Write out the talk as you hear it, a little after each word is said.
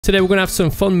Today we're going to have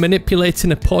some fun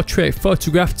manipulating a portrait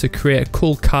photograph to create a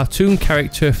cool cartoon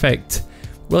character effect.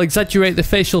 We'll exaggerate the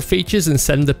facial features and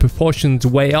send the proportions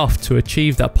way off to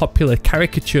achieve that popular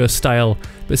caricature style,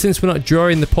 but since we're not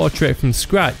drawing the portrait from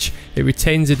scratch, it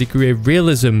retains a degree of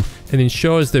realism and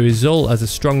ensures the result has a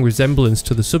strong resemblance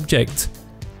to the subject.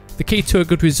 The key to a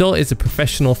good result is a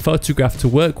professional photograph to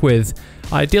work with.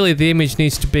 Ideally, the image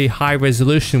needs to be high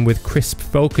resolution with crisp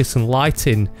focus and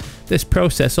lighting. This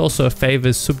process also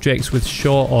favours subjects with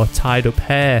short or tied up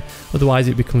hair, otherwise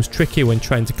it becomes tricky when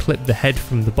trying to clip the head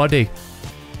from the body.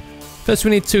 First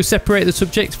we need to separate the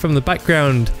subject from the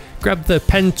background. Grab the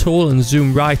pen tool and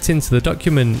zoom right into the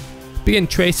document. Begin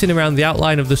tracing around the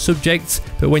outline of the subject,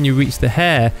 but when you reach the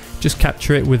hair, just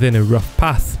capture it within a rough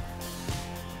path.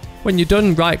 When you're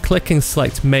done, right click and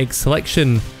select Make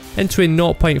Selection. Entering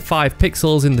 0.5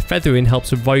 pixels in the feathering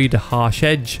helps avoid a harsh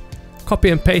edge.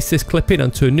 Copy and paste this clipping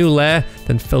onto a new layer,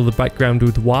 then fill the background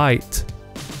with white.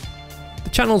 The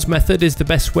channels method is the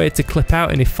best way to clip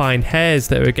out any fine hairs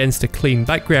that are against a clean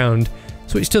background.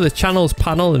 Switch to the channels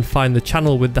panel and find the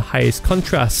channel with the highest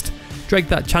contrast. Drag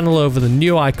that channel over the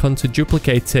new icon to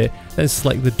duplicate it, then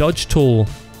select the dodge tool.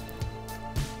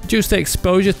 Reduce the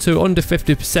exposure to under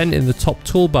 50% in the top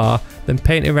toolbar, then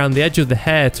paint around the edge of the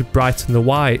hair to brighten the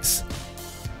whites.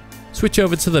 Switch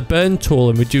over to the burn tool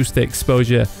and reduce the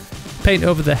exposure. Paint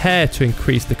over the hair to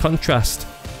increase the contrast.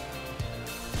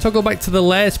 Toggle back to the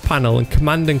layers panel and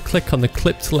command and click on the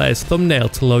clipped layers thumbnail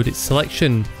to load its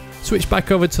selection. Switch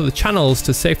back over to the channels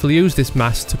to safely use this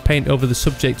mask to paint over the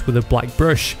subject with a black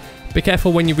brush. Be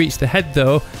careful when you reach the head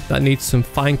though, that needs some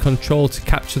fine control to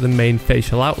capture the main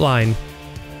facial outline.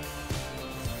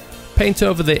 Paint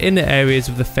over the inner areas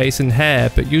of the face and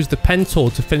hair, but use the pen tool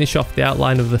to finish off the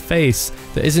outline of the face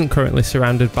that isn't currently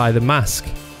surrounded by the mask.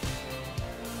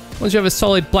 Once you have a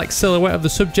solid black silhouette of the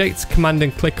subject, command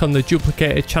and click on the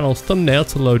duplicated channel's thumbnail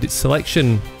to load its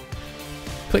selection.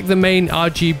 Click the main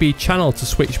RGB channel to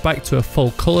switch back to a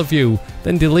full colour view,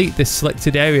 then delete this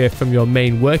selected area from your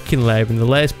main working layer in the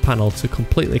layers panel to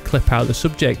completely clip out the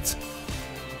subject.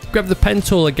 Grab the pen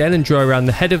tool again and draw around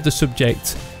the head of the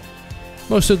subject.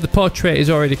 Most of the portrait is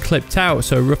already clipped out,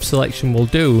 so a rough selection will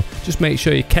do, just make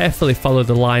sure you carefully follow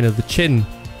the line of the chin.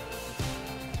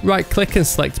 Right click and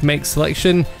select Make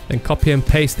Selection, then copy and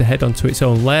paste the head onto its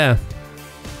own layer.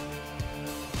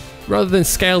 Rather than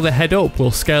scale the head up,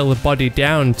 we'll scale the body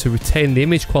down to retain the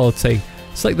image quality.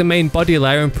 Select the main body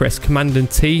layer and press Command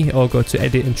and T or go to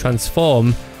Edit and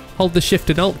Transform. Hold the Shift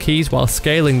and Alt keys while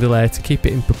scaling the layer to keep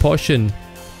it in proportion.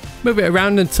 Move it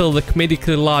around until the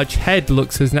comedically large head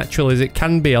looks as natural as it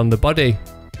can be on the body.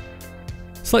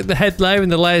 Select the head layer in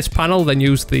the layers panel, then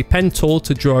use the pen tool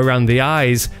to draw around the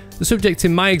eyes. The subject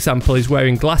in my example is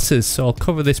wearing glasses, so I'll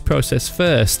cover this process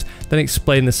first, then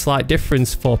explain the slight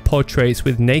difference for portraits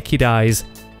with naked eyes.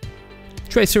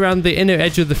 Trace around the inner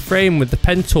edge of the frame with the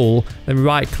pen tool, then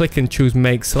right click and choose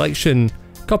Make Selection.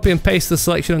 Copy and paste the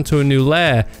selection onto a new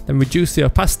layer, then reduce the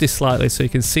opacity slightly so you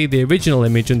can see the original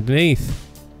image underneath.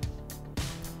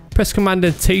 Press Command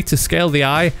and T to scale the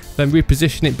eye, then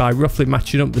reposition it by roughly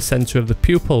matching up the centre of the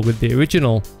pupil with the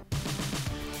original.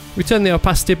 Return the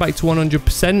opacity back to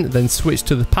 100%, then switch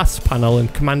to the Paths panel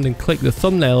and command and click the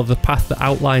thumbnail of the path that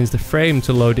outlines the frame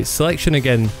to load its selection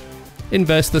again.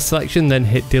 Inverse the selection, then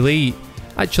hit delete.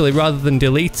 Actually, rather than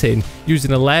deleting,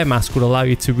 using a layer mask would allow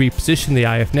you to reposition the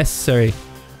eye if necessary.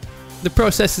 The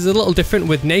process is a little different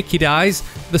with naked eyes.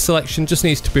 The selection just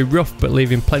needs to be rough but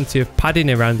leaving plenty of padding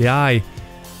around the eye.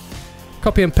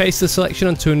 Copy and paste the selection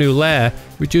onto a new layer,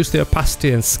 reduce the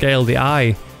opacity and scale the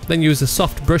eye. Then use a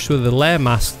soft brush with a layer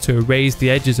mask to erase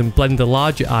the edges and blend the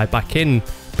larger eye back in,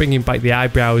 bringing back the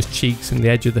eyebrows, cheeks and the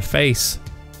edge of the face.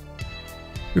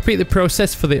 Repeat the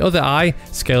process for the other eye,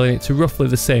 scaling it to roughly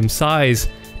the same size.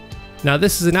 Now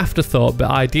this is an afterthought,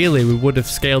 but ideally we would have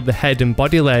scaled the head and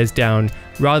body layers down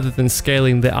rather than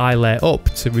scaling the eye layer up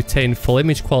to retain full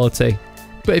image quality.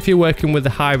 But if you're working with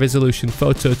a high resolution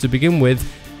photo to begin with,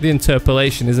 the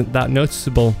interpolation isn't that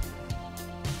noticeable.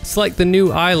 Select the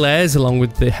new eye layers along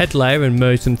with the head layer and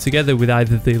merge them together with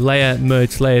either the Layer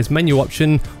Merge Layers menu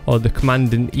option or the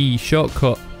Command and E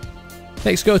shortcut.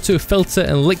 Next go to Filter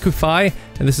and Liquify,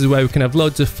 and this is where we can have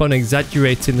loads of fun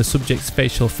exaggerating the subject's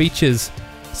facial features.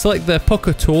 Select the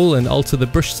Pucker tool and alter the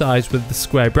brush size with the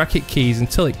square bracket keys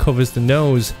until it covers the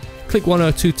nose. Click 1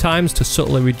 or 2 times to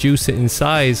subtly reduce it in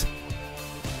size.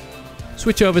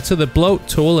 Switch over to the Bloat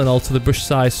tool and alter the brush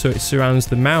size so it surrounds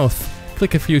the mouth.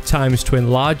 Click a few times to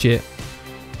enlarge it.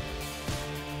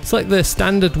 Select the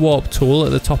Standard Warp tool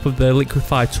at the top of the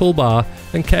Liquify toolbar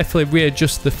and carefully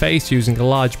readjust the face using a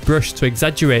large brush to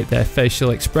exaggerate their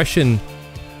facial expression.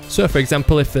 So for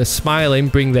example, if they're smiling,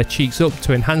 bring their cheeks up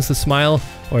to enhance the smile,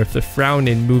 or if they're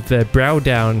frowning, move their brow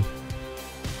down.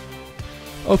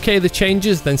 OK the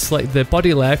changes, then select the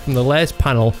body layer from the layers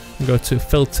panel and go to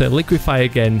filter liquify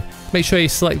again. Make sure you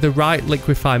select the right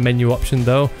liquify menu option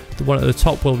though, the one at the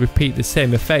top will repeat the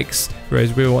same effects,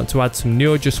 whereas we want to add some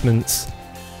new adjustments.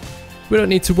 We don't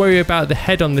need to worry about the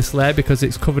head on this layer because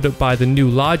it's covered up by the new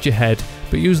larger head,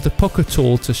 but use the pucker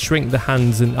tool to shrink the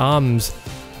hands and arms.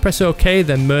 Press OK,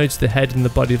 then merge the head and the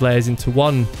body layers into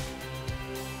one.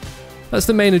 That's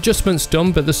the main adjustments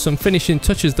done, but there's some finishing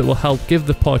touches that will help give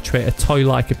the portrait a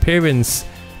toy-like appearance.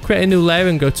 Create a new layer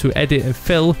and go to Edit and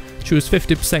Fill, choose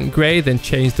 50% grey, then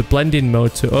change the blending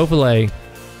mode to Overlay.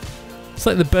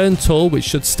 Select the Burn tool, which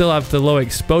should still have the low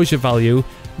exposure value,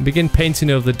 and begin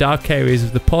painting over the dark areas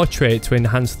of the portrait to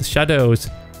enhance the shadows.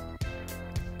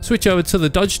 Switch over to the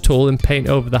Dodge tool and paint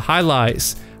over the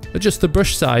highlights. Adjust the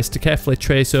brush size to carefully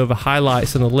trace over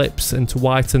highlights on the lips and to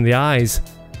whiten the eyes.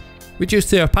 Reduce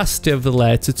the opacity of the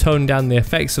layer to tone down the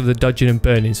effects of the dodging and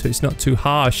burning so it's not too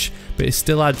harsh, but it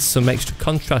still adds some extra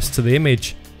contrast to the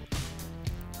image.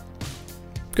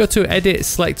 Go to Edit,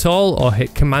 select all, or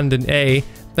hit Command and A,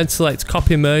 then select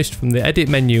Copy Merged from the Edit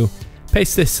menu.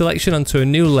 Paste this selection onto a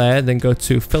new layer, then go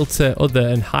to Filter, Other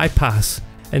and High Pass.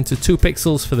 Enter 2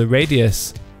 pixels for the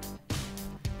radius.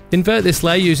 Invert this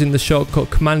layer using the shortcut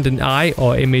Command and I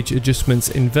or Image Adjustments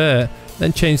Invert,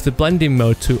 then change the blending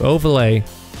mode to Overlay.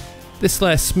 This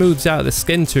layer smooths out the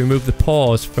skin to remove the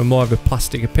pores for more of a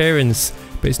plastic appearance,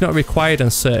 but it's not required on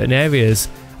certain areas.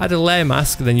 Add a layer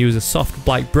mask, then use a soft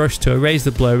black brush to erase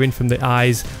the blurring from the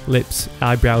eyes, lips,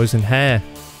 eyebrows and hair.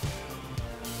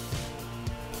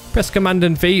 Press Command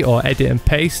and V or Edit and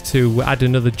Paste to add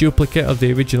another duplicate of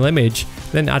the original image,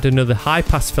 then add another high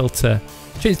pass filter.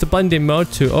 Change the blending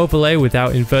mode to Overlay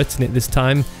without inverting it this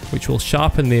time, which will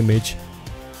sharpen the image.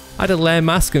 Add a layer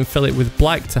mask and fill it with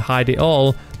black to hide it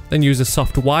all, then use a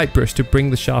soft white brush to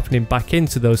bring the sharpening back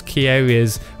into those key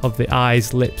areas of the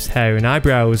eyes, lips, hair and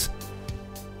eyebrows.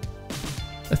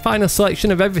 A final selection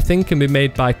of everything can be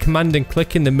made by command and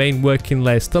clicking the main working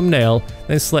layer's thumbnail,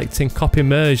 then selecting Copy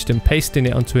Merged and pasting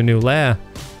it onto a new layer.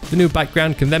 The new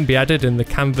background can then be added and the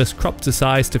canvas cropped to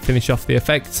size to finish off the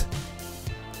effect.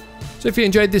 So if you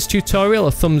enjoyed this tutorial,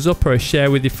 a thumbs up or a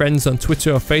share with your friends on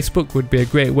Twitter or Facebook would be a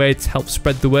great way to help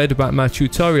spread the word about my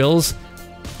tutorials.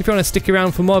 If you want to stick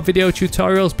around for more video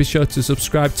tutorials, be sure to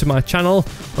subscribe to my channel,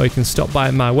 or you can stop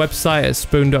by my website at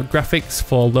spoon.graphics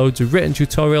for loads of written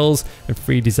tutorials and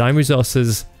free design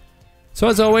resources. So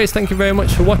as always, thank you very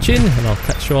much for watching, and I'll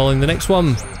catch you all in the next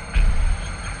one.